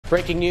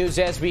Breaking news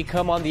as we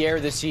come on the air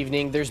this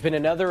evening. There's been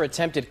another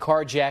attempted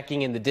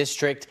carjacking in the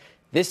district,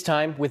 this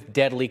time with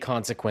deadly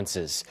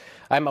consequences.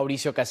 I'm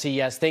Mauricio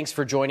Casillas. Thanks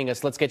for joining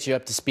us. Let's get you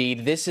up to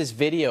speed. This is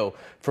video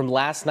from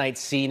last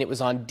night's scene. It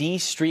was on D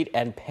Street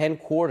and Penn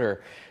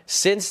Quarter.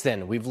 Since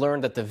then, we've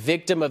learned that the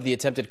victim of the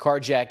attempted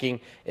carjacking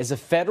is a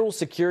federal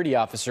security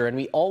officer, and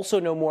we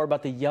also know more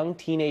about the young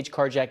teenage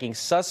carjacking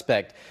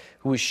suspect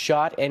who was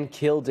shot and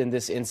killed in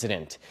this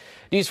incident.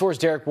 News 4's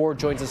Derrick Ward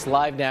joins us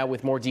live now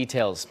with more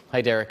details.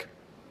 Hi, Derrick.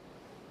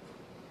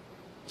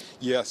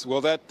 Yes, well,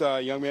 that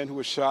young man who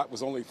was shot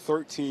was only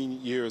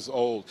 13 years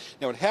old.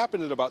 Now, it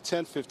happened at about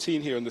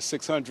 10:15 here in the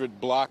 600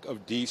 block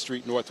of D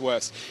Street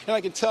Northwest. And I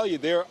can tell you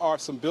there are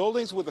some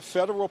buildings with a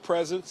federal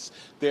presence.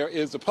 There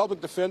is the public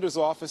defender's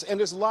office, and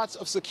there's lots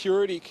of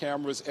security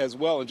cameras as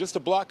well. And just a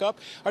block up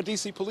are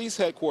D.C. police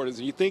headquarters.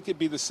 And you think it'd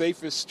be the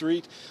safest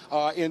street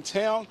in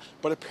town,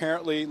 but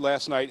apparently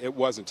last night it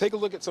wasn't. Take a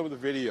look at some of the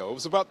video. It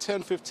was about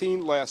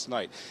 10:15 last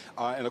night.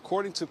 And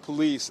according to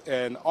police,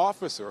 an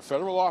officer, a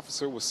federal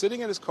officer, was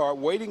sitting in his car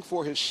waiting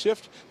for his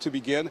shift to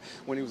begin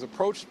when he was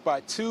approached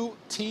by two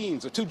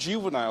teens, or two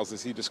juveniles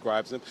as he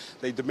describes them.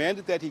 They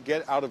demanded that he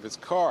get out of his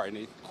car,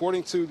 and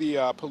according to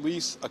the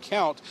police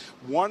account,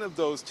 one of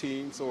those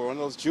teens or one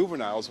of those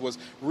juveniles was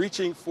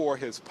reaching for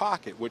his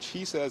pocket, which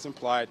he says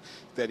implied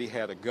that he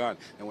had a gun.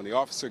 And when the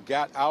officer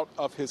got out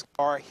of his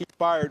car, he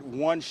fired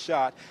one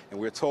shot, and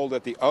we're told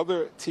that the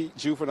other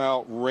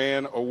juvenile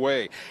ran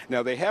away.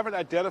 Now, they haven't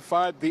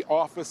identified the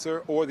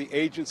officer or the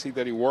agency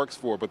that he works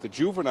for, but the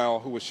juvenile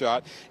who was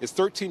shot is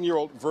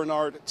 13-year-old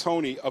Bernard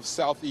Tony of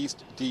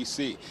Southeast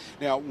D.C.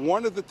 Now,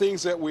 one of the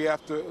things that we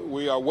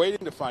are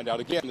waiting to find out,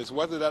 again, is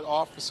whether that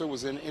officer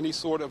was in any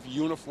sort of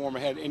uniform or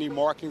had any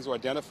markings or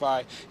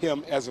identify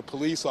him as a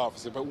police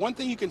officer. But one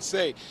thing you can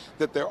say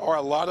that there are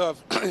a lot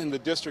of in the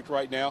district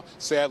right now,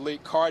 sadly,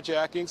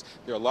 carjackings.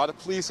 There are a lot of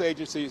police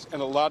agencies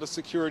and a lot of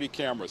security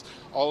cameras.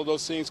 All of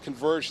those things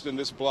converged in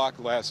this block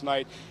last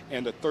night,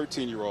 and the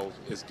 13-year-old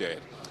is dead.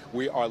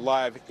 We are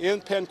live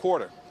in Penn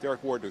Quarter.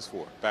 Derrick Ward, News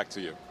 4. Back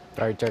to you.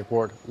 All right, Derrick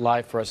Ward,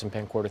 live for us in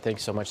Penn Quarter.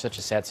 Thanks so much. Such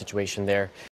a sad situation there.